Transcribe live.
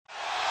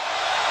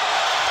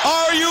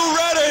Are you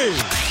ready?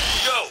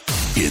 Go!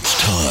 It's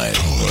time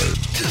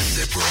to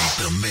separate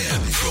the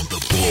men from the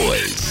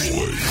boys.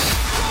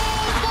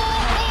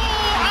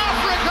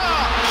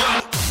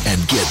 Africa!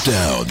 And get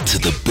down to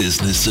the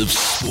business of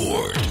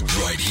sport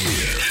right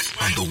here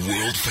on the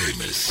world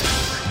famous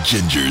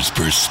Ginger's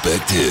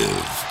Perspective.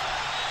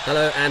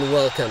 Hello and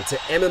welcome to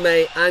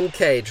MMA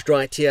Uncaged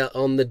right here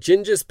on the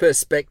Ginger's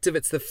Perspective.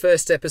 It's the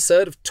first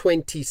episode of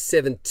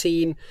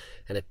 2017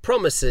 and it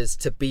promises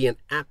to be an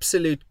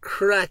absolute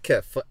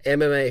cracker for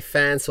MMA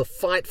fans, for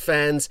fight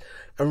fans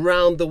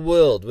around the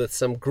world, with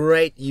some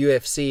great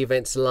UFC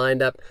events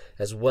lined up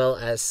as well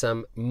as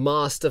some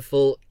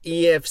masterful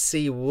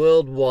EFC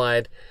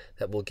worldwide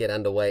that will get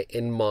underway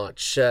in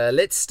March.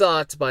 Let's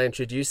start by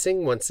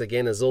introducing, once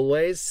again as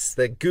always,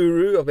 the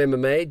guru of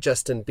MMA,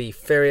 Justin B.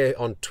 Ferrier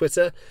on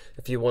Twitter,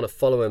 if you want to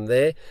follow him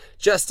there.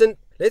 Justin,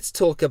 let's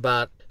talk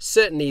about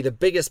certainly the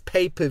biggest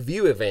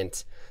pay-per-view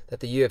event that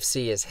the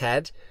UFC has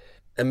had.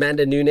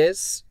 Amanda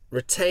Nunes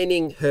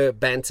retaining her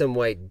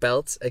bantamweight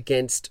belt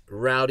against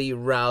Ronda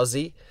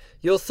Rousey.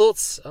 Your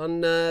thoughts on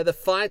the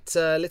fight?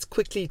 Let's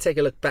quickly take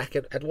a look back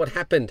at what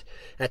happened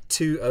at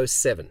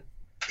 207.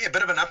 Yeah, a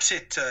bit of an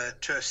upset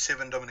to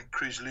 7, Dominic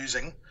Cruz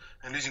losing,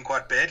 and losing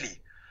quite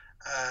badly.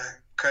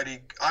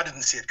 Cody, I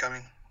didn't see it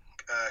coming.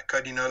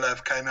 Cody No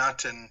Love came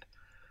out and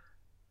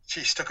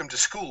she took him to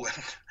school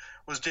and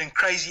was doing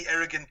crazy,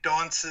 arrogant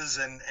dances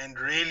and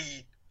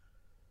really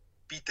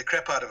beat the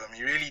crap out of him.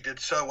 He really did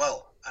so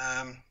well.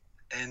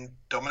 And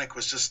Dominic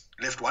was just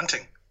left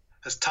wanting.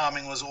 His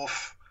timing was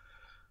off.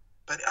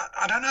 But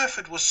I don't know if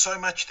it was so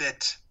much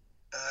that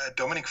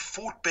Dominic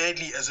fought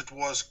badly as it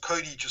was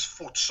Cody just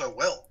fought so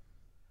well.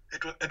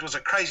 It was a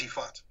crazy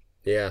fight.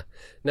 Yeah,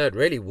 no, it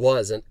really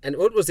was. And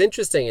what was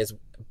interesting is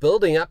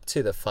building up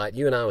to the fight,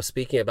 you and I were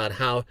speaking about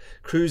how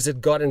Cruz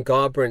had got in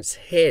Garbrandt's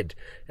head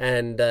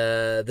and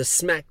the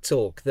smack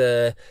talk.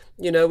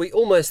 We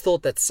almost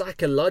thought that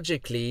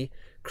psychologically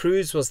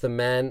Cruz was the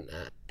man,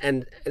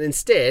 and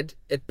instead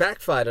it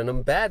backfired on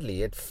him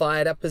badly. It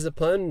fired up his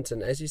opponent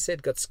and, as you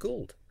said, got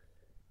schooled.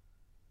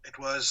 It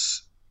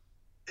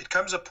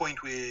comes a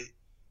point where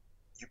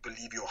you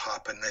believe your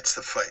hype, and that's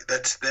the fight.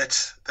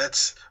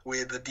 That's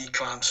where the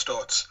decline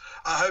starts.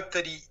 I hope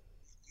that he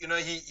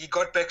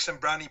got back some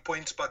brownie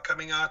points by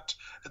coming out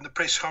in the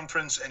press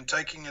conference and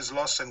taking his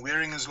loss and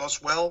wearing his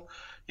loss well.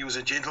 He was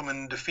a gentleman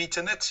in defeat,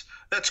 and that's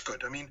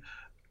good. I mean,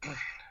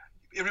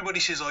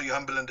 everybody says, "Oh, you're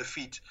humble in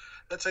defeat."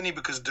 That's only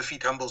because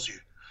defeat humbles you.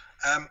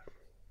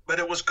 But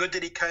it was good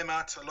that he came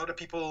out. A lot of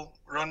people,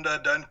 Ronda,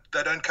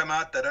 don't come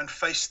out. They don't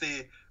face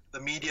the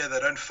media. They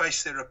don't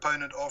face their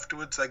opponent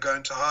afterwards. They go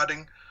into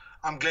hiding.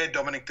 I'm glad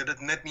Dominic did it,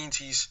 and that means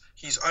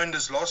he's owned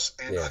his loss,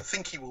 and I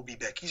think he will be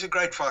back. He's a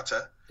great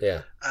fighter.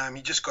 Yeah.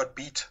 He just got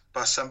beat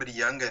by somebody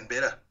younger and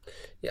better.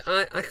 Yeah,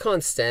 I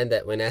can't stand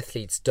that when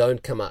athletes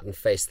don't come out and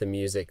face the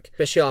music,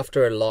 especially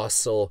after a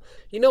loss. Or,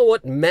 you know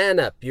what, man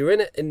up. You're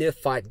in the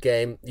fight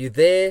game. You're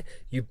there.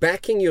 You're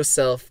backing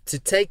yourself to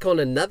take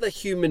on another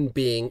human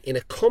being in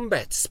a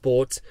combat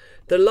sport.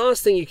 The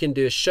last thing you can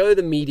do is show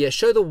the media,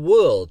 show the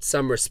world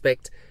some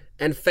respect,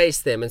 and face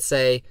them and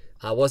say,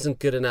 I wasn't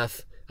good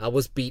enough. I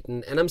was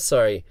beaten, and I'm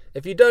sorry.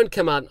 If you don't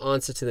come out and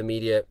answer to the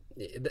media,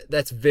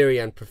 that's very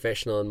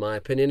unprofessional in my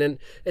opinion, and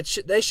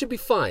they should be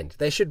fined.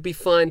 They should be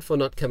fined for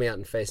not coming out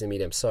and facing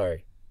media. I'm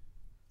sorry.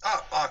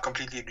 I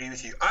completely agree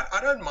with you.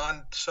 I don't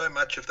mind so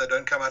much if they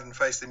don't come out and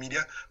face the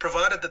media,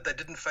 provided that they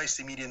didn't face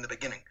the media in the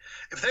beginning.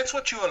 If that's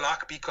what you are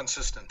like, be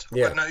consistent. I've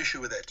got no issue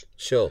with that.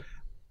 Sure.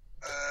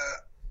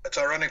 It's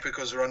ironic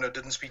because Ronda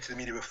didn't speak to the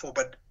media before,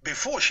 but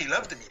before she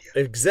loved the media.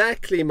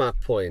 Exactly my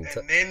point.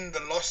 And then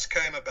the loss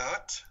came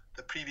about,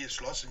 the previous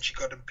loss, and she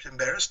got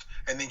embarrassed,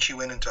 and then she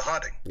went into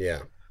hiding. Yeah.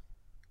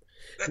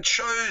 That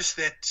shows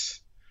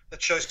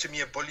to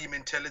me a bully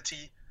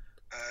mentality.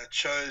 It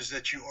shows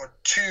that you are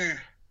too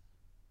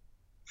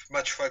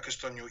much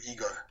focused on your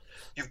ego.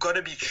 You've got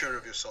to be sure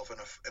of yourself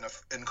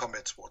in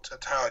combat sports.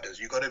 That's how it is.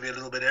 You've got to be a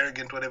little bit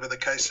arrogant, whatever the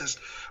case is,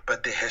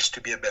 but there has to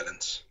be a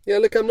balance. Yeah,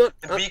 look, and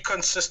be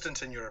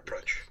consistent in your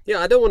approach. Yeah,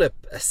 I don't want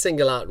to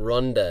single out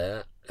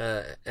Ronda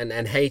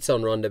and hate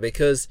on Ronda,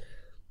 because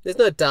there's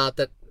no doubt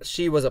that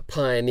she was a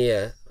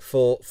pioneer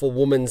for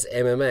women's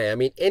MMA. I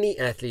mean, any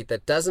athlete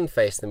that doesn't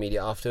face the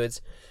media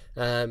afterwards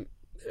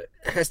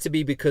has to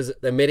be because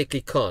they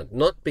medically can't,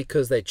 not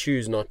because they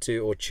choose not to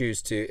or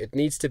choose to. It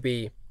needs to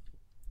be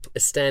a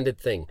standard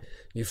thing.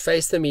 You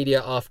face the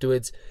media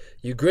afterwards,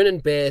 you grin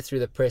and bear through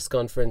the press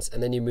conference,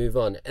 and then you move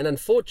on. And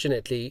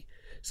unfortunately,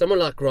 someone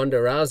like Ronda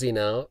Rousey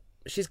now,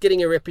 she's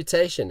getting a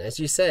reputation, as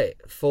you say,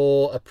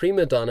 for a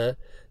prima donna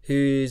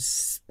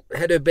who's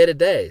had her better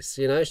days.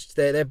 You know,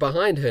 they're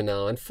behind her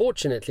now.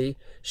 Unfortunately,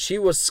 she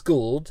was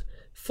schooled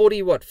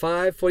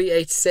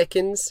 48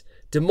 seconds,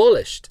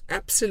 demolished,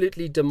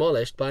 absolutely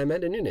demolished by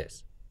Amanda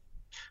Nunes.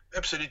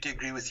 Absolutely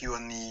agree with you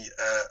on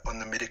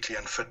the medically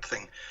unfit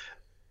thing.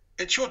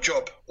 It's your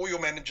job, or your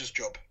manager's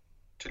job,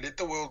 to let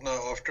the world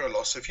know after a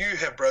loss. If you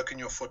have broken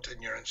your foot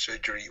and you're in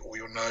surgery, or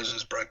your nose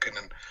is broken,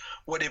 and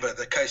whatever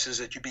the case is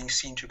that you're being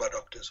seen to by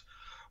doctors,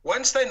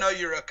 once they know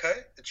you're okay,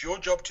 it's your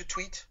job to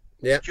tweet.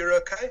 Yeah. You're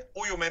okay,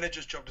 or your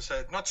manager's job to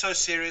say, not so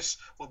serious,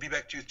 we'll be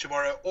back to you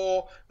tomorrow,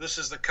 or this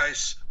is the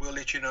case, we'll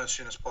let you know as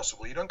soon as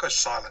possible. You don't go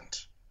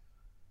silent.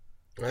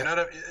 You know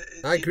what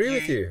I agree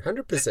with you,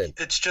 100%.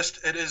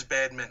 It is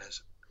bad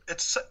manners.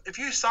 If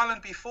you're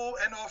silent before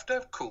and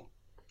after, cool.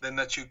 Then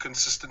that's you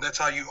consistent. That's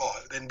how you are.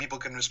 Then people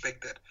can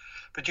respect that.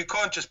 But you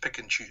can't just pick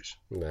and choose.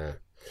 No.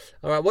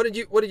 All right. What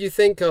did you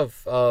think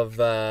of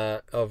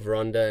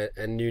Ronda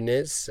and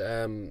Nunes?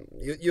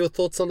 Your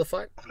thoughts on the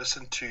fight? I've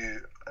listened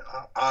to.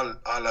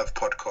 I love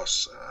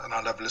podcasts and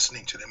I love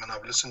listening to them, and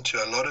I've listened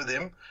to a lot of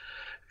them.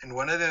 And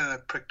one of them I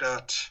picked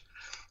out.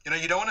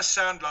 You don't want to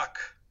sound like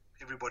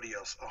everybody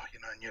else. Oh,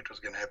 I knew it was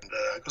going to happen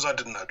because I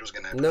didn't know it was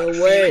going to happen. No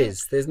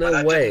ways. There's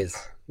no ways.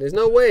 There's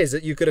no ways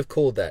that you could have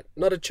called that.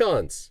 Not a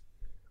chance.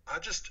 I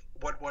just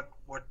what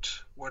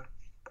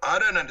I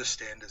don't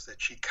understand is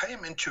that she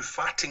came into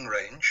fighting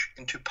range,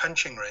 into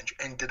punching range,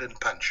 and didn't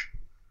punch.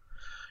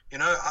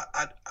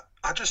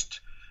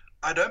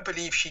 I don't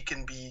believe she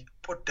can be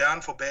put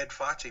down for bad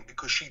fighting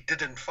because she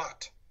didn't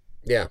fight.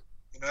 Yeah.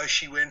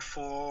 She went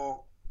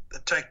for the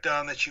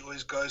takedown that she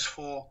always goes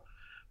for,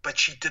 but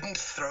she didn't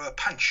throw a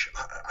punch.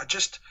 I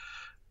just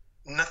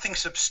nothing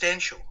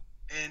substantial,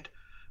 and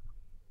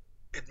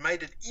it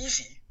made it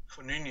easy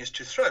for Nunes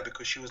to throw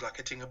because she was like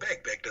hitting a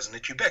bag. Bag doesn't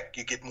hit you back.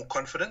 You get more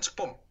confidence.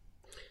 Boom.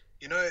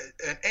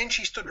 And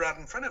she stood right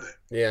in front of her.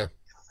 Yeah.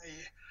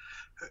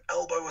 Her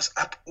elbow was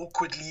up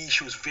awkwardly.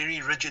 She was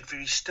very rigid,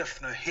 very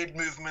stiff. No head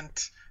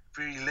movement.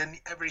 Very linear,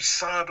 very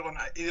side on.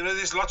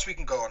 There's lots we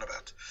can go on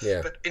about.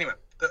 Yeah. But anyway,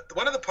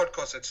 one of the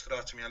podcasts that stood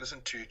out to me, I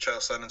listened to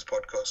Charles Sonnen's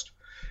podcast,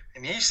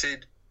 and he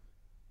said,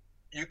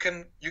 "You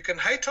can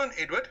hate on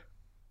Edward,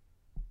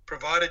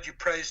 provided you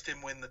praised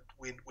him when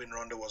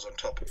Ronda was on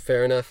top."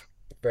 Fair enough.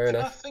 And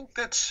I think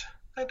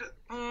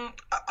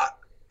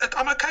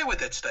I'm okay with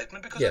that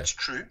statement because it's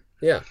true.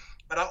 Yeah.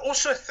 But I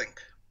also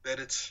think that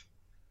it's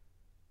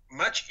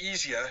much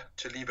easier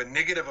to leave a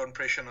negative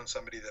impression on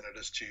somebody than it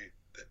is to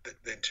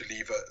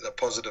leave a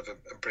positive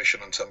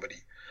impression on somebody.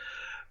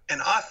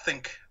 And I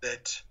think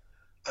that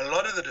a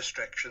lot of the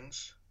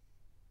distractions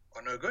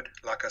are no good.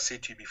 Like I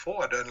said to you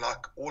before, I don't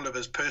like all of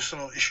his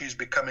personal issues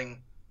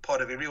becoming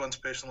part of everyone's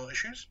personal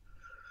issues.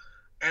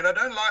 And I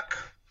don't like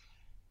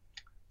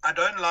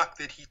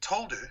that he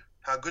told her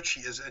how good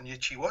she is and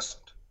yet she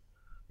wasn't.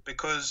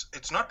 Because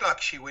it's not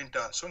like she went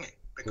down swinging,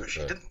 because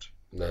she didn't.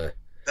 No.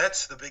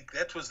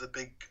 That was the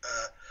big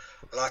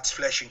lights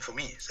flashing for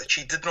me, is that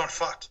she did not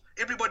fight.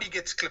 Everybody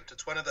gets clipped.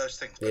 It's one of those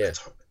things. But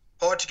it's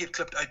hard to get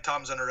clipped 8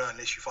 times in a row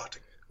unless you're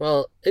fighting.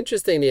 Well,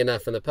 interestingly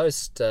enough, in the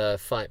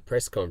post-fight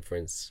press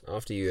conference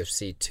after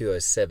UFC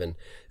 207,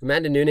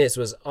 Amanda Nunes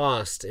was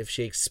asked if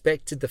she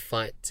expected the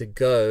fight to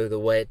go the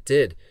way it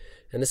did.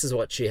 And this is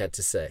what she had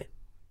to say.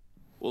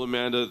 Well,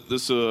 Amanda,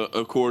 this,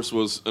 of course,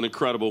 was an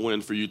incredible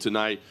win for you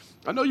tonight.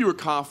 I know you were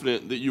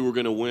confident that you were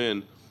going to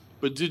win,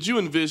 but did you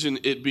envision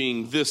it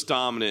being this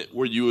dominant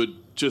where you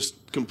would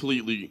just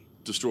completely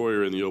destroy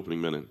her in the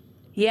opening minute?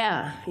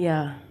 Yeah.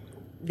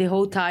 The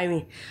whole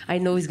time I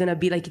know it's going to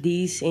be like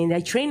this, and I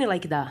train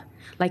like that,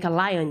 like a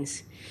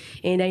lions.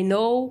 And I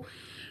know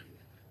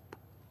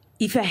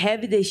if I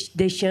have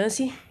the chance,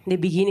 the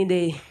beginning,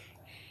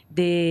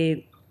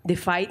 the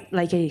fight,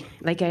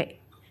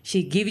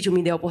 she give it to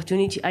me the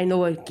opportunity, I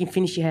know I can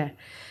finish her.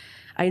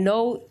 I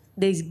know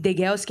the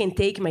girls can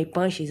take my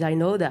punches. I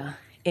know that.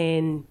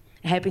 And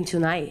it happened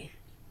tonight.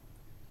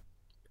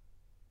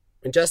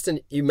 And Justin,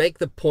 you make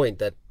the point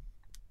that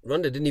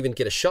Ronda didn't even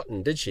get a shot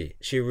in, did she?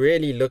 She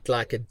really looked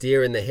like a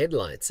deer in the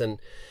headlights. And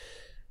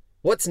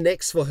what's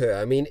next for her?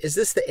 I mean, is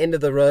this the end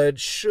of the road?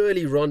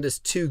 Surely Ronda's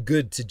too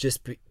good to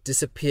just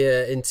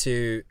disappear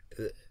into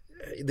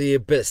the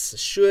abyss.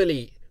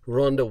 Surely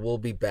Ronda will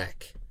be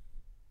back.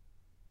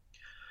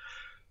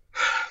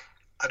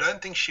 I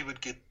don't think she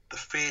would get the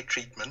fair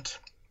treatment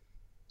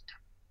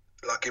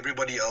like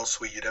everybody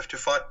else, where you'd have to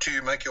fight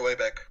to make your way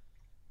back.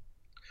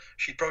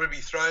 She'd probably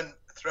be thrown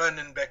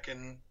back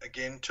in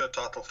again to a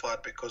title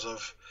fight because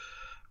of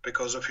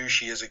who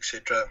she is,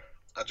 etc.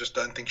 I just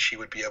don't think she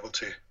would be able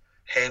to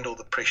handle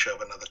the pressure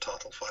of another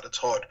title fight. It's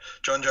hard.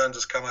 John Jones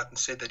has come out and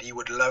said that he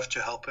would love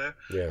to help her,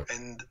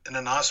 and in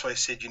a nice way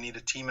said you need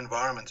a team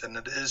environment, and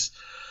it is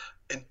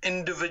an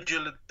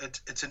individual.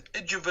 It's an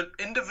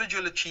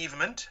individual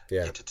achievement,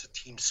 yet it's a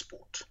team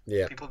sport.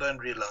 People don't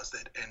realize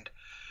that. And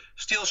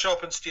steel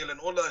sharpens steel, and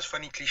all those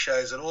funny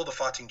cliches that all the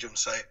fighting gyms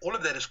say, all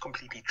of that is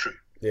completely true.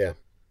 Yeah.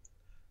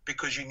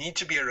 Because you need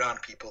to be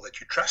around people that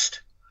you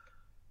trust.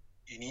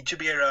 You need to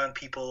be around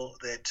people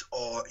that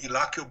you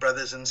like your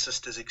brothers and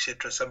sisters,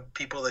 etc. Some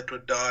people that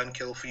would die and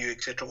kill for you,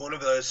 etc. All of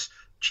those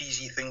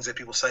cheesy things that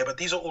people say, but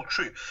these are all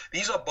true.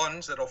 These are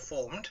bonds that are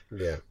formed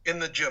in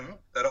the gym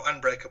that are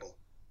unbreakable.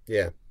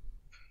 Yeah.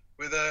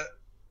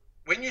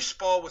 When you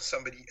spar with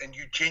somebody and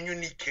you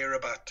genuinely care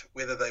about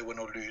whether they win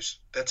or lose,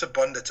 that's a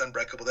bond that's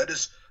unbreakable. That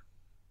is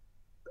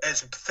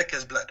as thick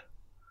as blood.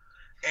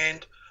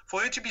 And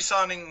for her to be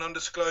signing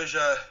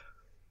non-disclosure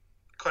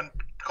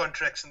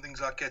contracts and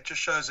things like that just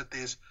shows that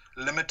there's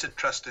limited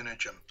trust in her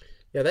gym.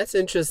 Yeah, that's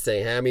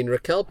interesting. I mean,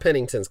 Raquel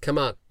Pennington's come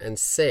out and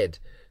said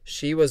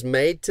she was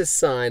made to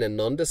sign a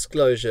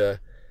non-disclosure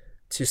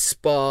to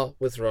spar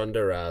with Ronda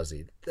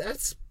Rousey.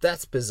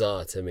 That's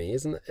bizarre to me,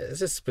 isn't it? It's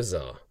just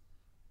bizarre.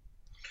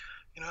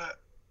 You know,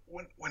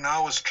 when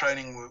I was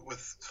training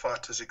with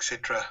fighters,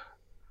 etc.,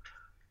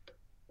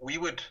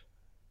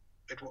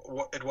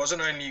 it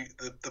wasn't only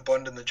the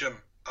bond in the gym.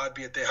 I'd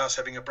be at their house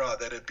having a bra.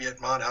 They'd be at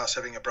my house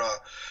having a bra.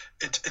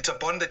 It's a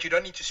bond that you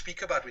don't need to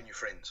speak about when you're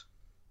friends.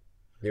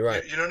 You're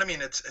right. You know what I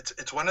mean?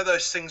 It's one of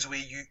those things where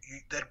you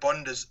that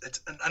bond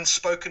it's an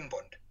unspoken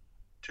bond.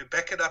 To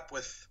back it up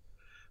with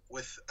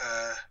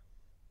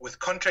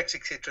contracts,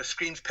 etc.,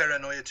 screams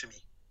paranoia to me.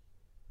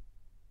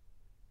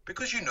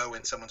 Because you know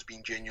when someone's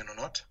being genuine or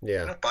not. Yeah.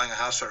 You're not buying a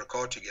house or a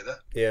car together.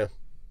 Yeah.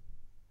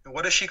 And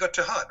what has she got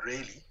to hide,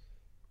 really?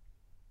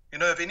 You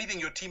know, if anything,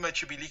 your teammates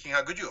should be leaking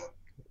how good you are.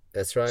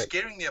 That's right.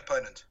 Scaring the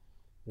opponent.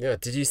 Yeah.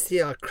 Did you see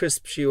how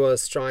crisp she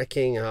was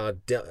striking? How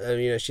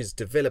she's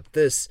developed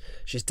this,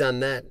 she's done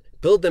that.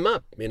 Build them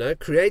up.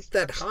 Create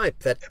that hype,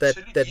 that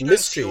mystery. You don't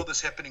see all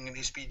this happening in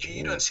SPG.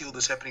 You don't see all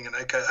this happening in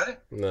OKA.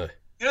 No.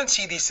 You don't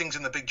see these things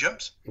in the big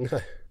gyms.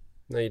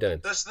 No, you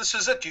don't. This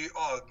is it.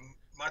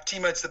 My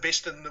teammate's the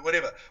best in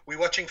whatever. We're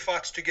watching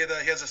fights together.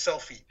 Here's a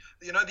selfie.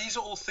 These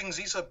are all things.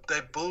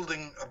 They're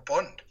building a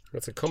bond.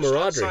 It's a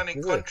camaraderie. Just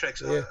signing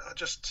contracts. Yeah.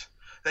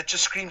 That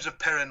just screams of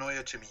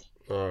paranoia to me.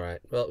 All right.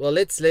 Well,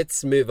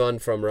 let's move on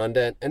from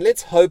Ronda, and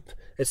let's hope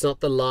it's not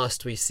the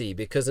last we see,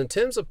 because in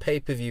terms of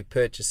pay-per-view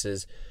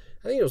purchases,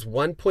 I think it was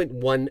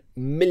 1.1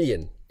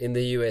 million in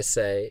the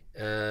USA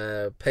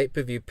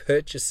pay-per-view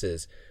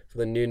purchases for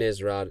the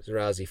Nunes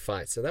Rousey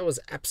fight. So that was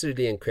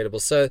absolutely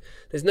incredible. So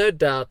there's no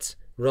doubt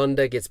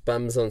Ronda gets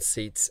bums on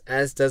seats,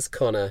 as does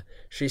Conor.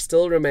 She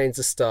still remains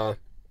a star.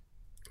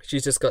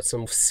 She's just got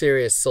some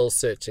serious soul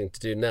searching to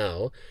do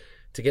now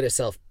to get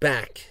herself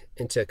back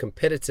into a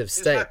competitive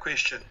state. There's no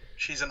question.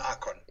 She's an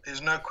icon.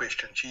 There's no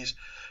question.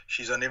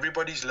 She's on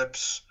everybody's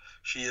lips.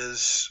 She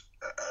is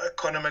a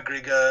Conor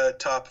McGregor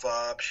type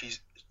vibe.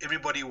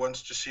 Everybody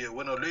wants to see her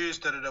win or lose,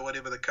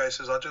 whatever the case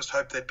is. I just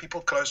hope that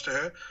people close to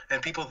her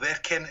and people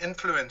that can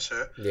influence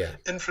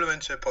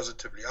her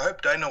positively. I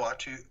hope Dana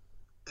White, who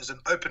is an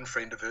open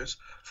friend of hers,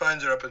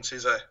 phones her up and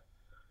says, "Hey,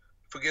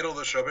 forget all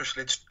this rubbish.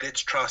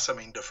 Let's try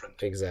something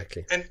different."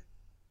 Exactly. And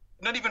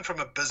not even from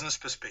a business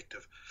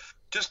perspective.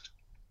 Just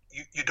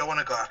you don't want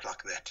to go out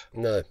like that.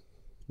 No.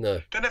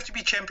 Don't have to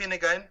be champion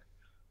again,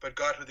 but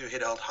go out with your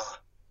head held high.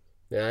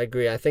 Yeah, I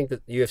agree. I think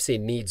that UFC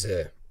needs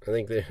her. I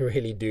think they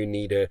really do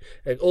need her.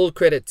 And all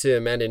credit to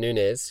Amanda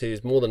Nunes,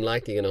 who's more than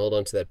likely going to hold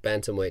on to that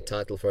bantamweight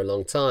title for a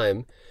long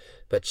time,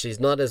 but she's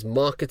not as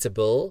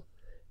marketable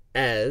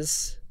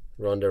as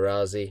Ronda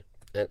Rousey.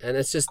 And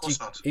it's just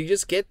you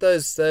just get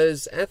those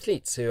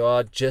athletes who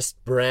are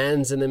just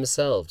brands in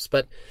themselves.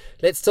 But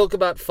let's talk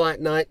about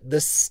fight night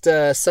this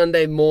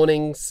Sunday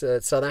morning,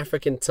 South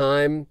African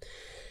time.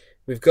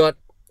 We've got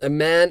a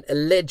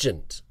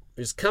legend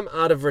who's come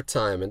out of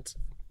retirement,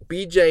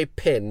 BJ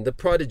Penn, the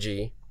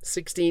prodigy,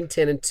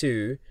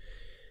 16-10-2,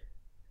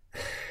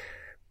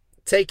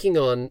 taking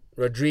on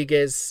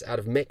Rodriguez out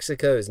of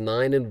Mexico, is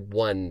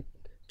 9-1.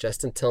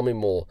 Justin, tell me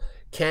more.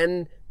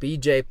 Can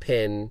BJ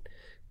Penn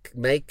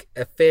make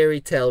a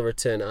fairy tale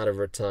return out of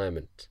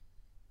retirement?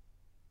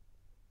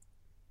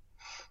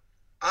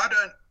 I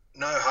don't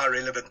know how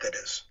relevant that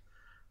is.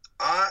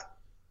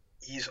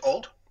 He's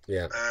old.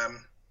 Yeah.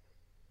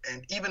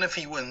 And even if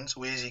he wins,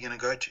 where is he going to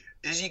go to?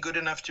 Is he good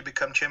enough to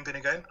become champion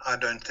again? I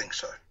don't think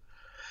so.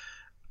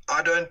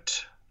 I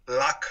don't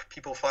like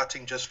people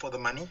fighting just for the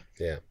money.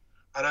 Yeah.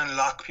 I don't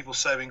like people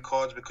saving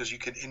cards because you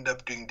can end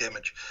up doing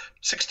damage.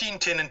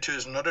 16-10-2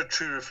 is not a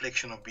true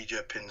reflection of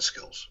BJ Penn's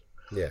skills.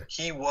 Yeah.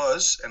 He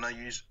was, and I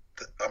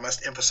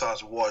must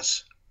emphasize,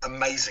 was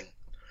amazing.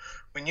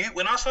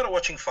 When I started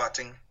watching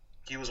fighting,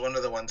 he was one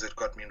of the ones that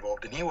got me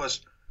involved, and he was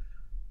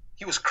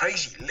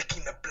crazy,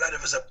 licking the blood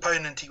of his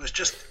opponent. He was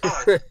just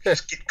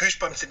just get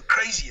goosebumps and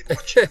crazy and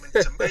watching him, and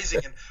it's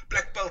amazing. And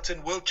black belt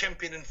and world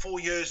champion in 4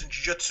 years in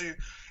jiu-jitsu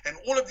and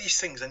all of these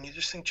things, and you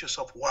just think to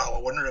yourself, wow, I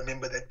want to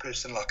remember that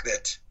person like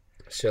that.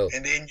 Sure.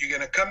 And then you're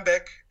going to come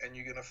back and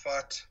you're going to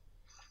fight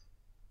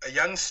a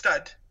young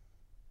stud.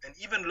 And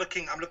even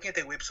I'm looking at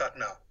their website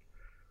now.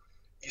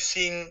 You're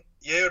seeing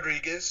Yair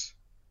Rodriguez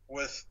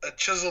with a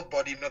chiseled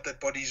body. Not that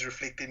bodies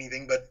reflect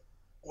anything, but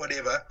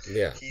whatever.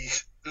 Yeah.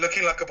 He's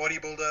looking like a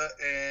bodybuilder.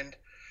 And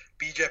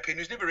BJ Penn,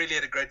 who's never really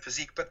had a great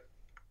physique, but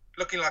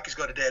looking like he's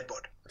got a dad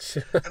bod.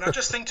 And I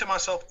just think to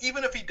myself,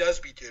 even if he does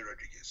beat Yair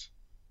Rodriguez,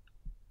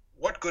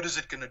 what good is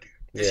it going to do?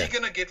 Is he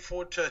going to get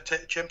forward to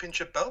a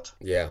championship belt?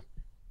 Yeah.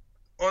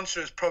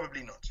 Answer is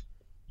probably not.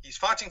 He's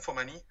fighting for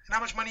money. And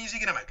how much money is he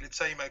going to make? Let's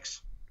say he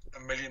makes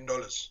 $1 million.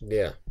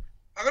 Yeah.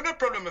 I got no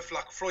problem if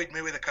like Floyd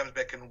Mayweather comes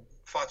back and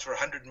fights for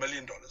 $100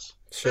 million.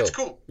 Sure. That's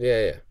cool.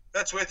 Yeah.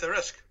 That's worth the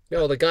risk. Yeah,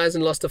 well, the guy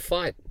hasn't lost a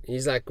fight.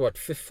 He's like, what,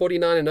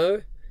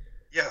 49-0?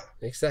 Yeah.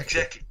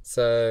 Exactly.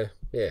 So,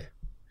 yeah.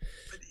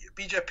 But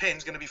BJ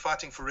Penn's going to be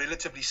fighting for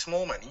relatively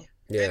small money.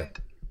 Yeah. And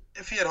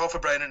if he had half a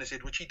brain in his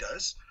head, which he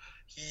does,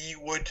 he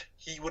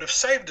would have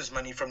saved his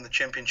money from the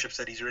championships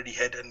that he's already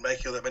had and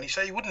make all that money.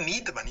 So he wouldn't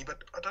need the money,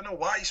 but I don't know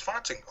why he's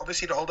fighting.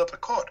 Obviously to hold up the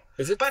card.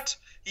 But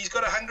he's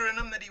got a hunger in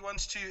him that he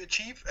wants to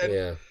achieve,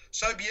 and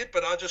so be it.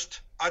 But I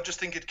just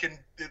think it can.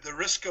 The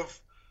risk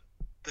of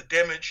the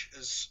damage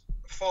is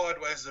far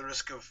outweighs the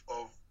risk of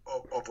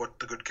what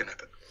the good can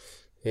happen.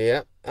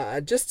 Yeah.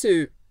 Just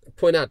to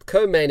point out,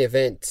 co-main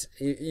event,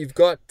 you've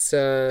got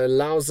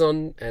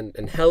Lauzon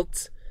and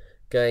Helt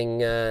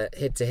going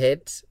head to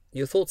head.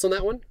 Your thoughts on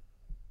that one?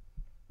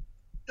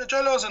 Yeah,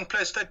 Joe Lauzon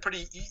stayed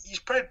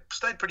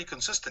pretty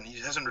consistent. He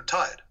hasn't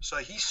retired, so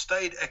he's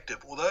stayed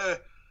active. Although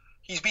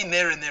he's been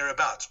there and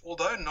thereabouts.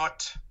 Although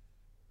not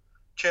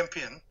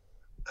champion,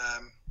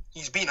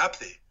 he's been up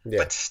there,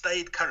 but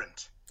stayed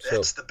current.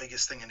 That's the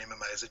biggest thing in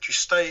MMA, is that you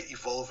stay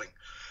evolving.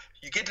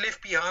 You get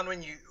left behind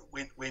when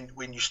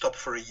you stop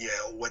for a year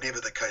or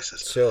whatever the case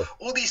is. Sure.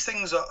 All these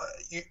things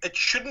it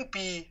shouldn't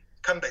be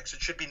comebacks.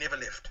 It should be never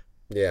left.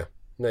 Yeah.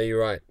 No,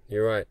 you're right.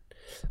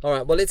 All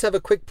right, well, let's have a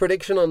quick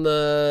prediction on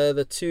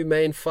the two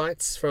main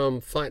fights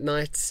from Fight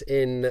Night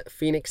in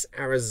Phoenix,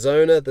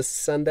 Arizona this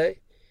Sunday.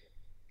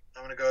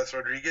 I'm going to go with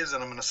Rodriguez,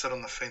 and I'm going to sit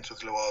on the fence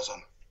with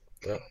Lauzon.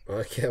 Oh,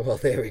 okay, well,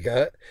 there we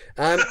go.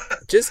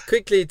 Just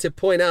quickly to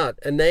point out,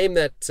 a name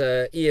that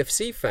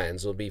EFC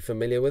fans will be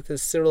familiar with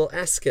is Cyril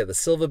Asker, the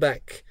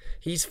silverback.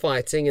 He's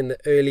fighting in the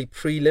early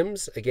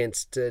prelims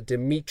against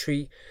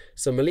Dmitry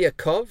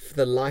Somoliakov,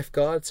 the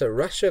lifeguard. So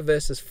Russia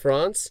versus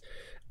France,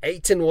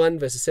 8-1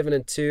 versus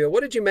 7-2. What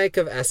did you make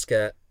of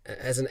Asker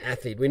as an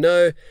athlete? We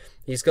know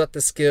he's got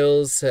the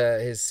skills.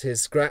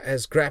 His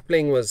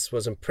grappling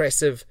was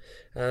impressive.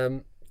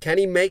 Can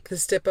he make the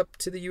step up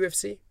to the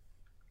UFC?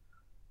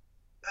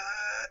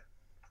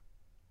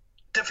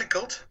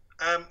 Difficult.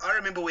 I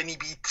remember when he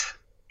beat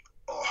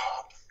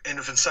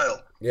Anderson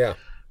Sale. Yeah.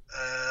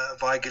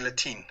 Via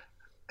guillotine,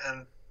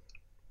 and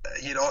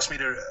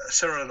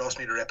Cyril had asked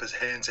me to wrap his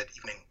hands that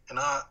evening, and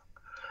I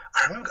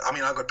remember. I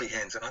mean, I got big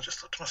hands, and I just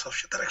thought to myself,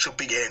 "Shit, that actually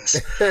big hands."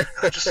 And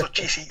I just thought,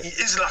 "Geez, he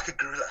is like a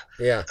gorilla."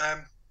 Yeah.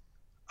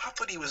 I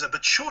thought he was a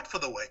bit short for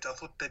the weight. I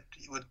thought that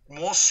he would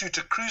more suit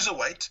a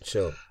cruiserweight.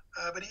 Sure.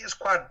 But he is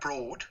quite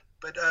broad.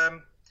 But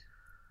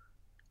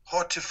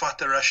hard to fight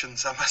the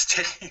Russians, I must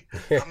tell you.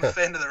 I'm a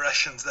fan of the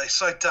Russians. They're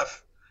so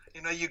tough.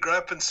 You know, you grow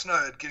up in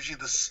snow, it gives you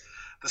this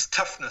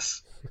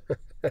toughness.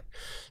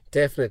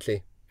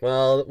 Definitely.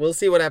 Well, we'll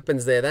see what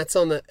happens there. That's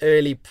on the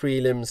early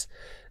prelims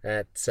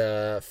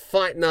at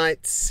Fight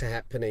Night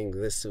happening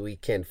this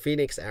weekend,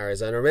 Phoenix,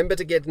 Arizona. Remember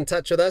to get in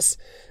touch with us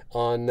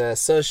on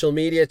social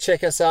media.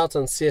 Check us out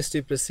on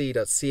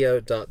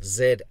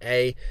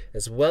csduplessis.co.za,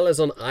 as well as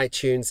on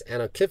iTunes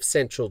and on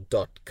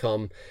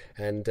cliffcentral.com.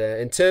 And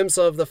in terms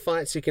of the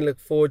fights you can look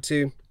forward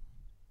to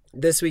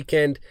this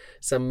weekend,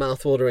 some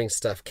mouth-watering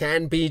stuff.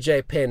 Can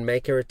BJ Penn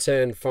make a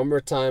return from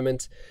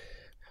retirement?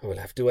 We'll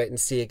have to wait and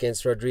see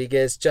against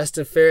Rodriguez.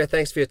 Justin Ferrer,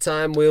 thanks for your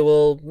time. We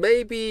will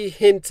maybe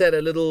hint at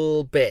a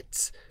little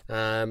bet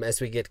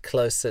as we get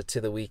closer to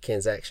the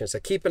weekend's action. So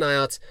keep an eye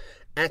out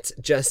at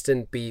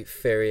Justin B.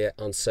 Ferrier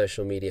on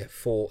social media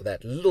for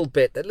that little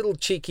bet, that little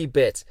cheeky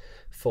bet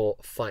for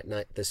Fight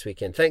Night this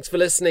weekend. Thanks for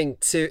listening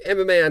to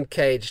MMA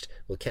Uncaged.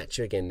 We'll catch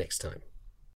you again next time.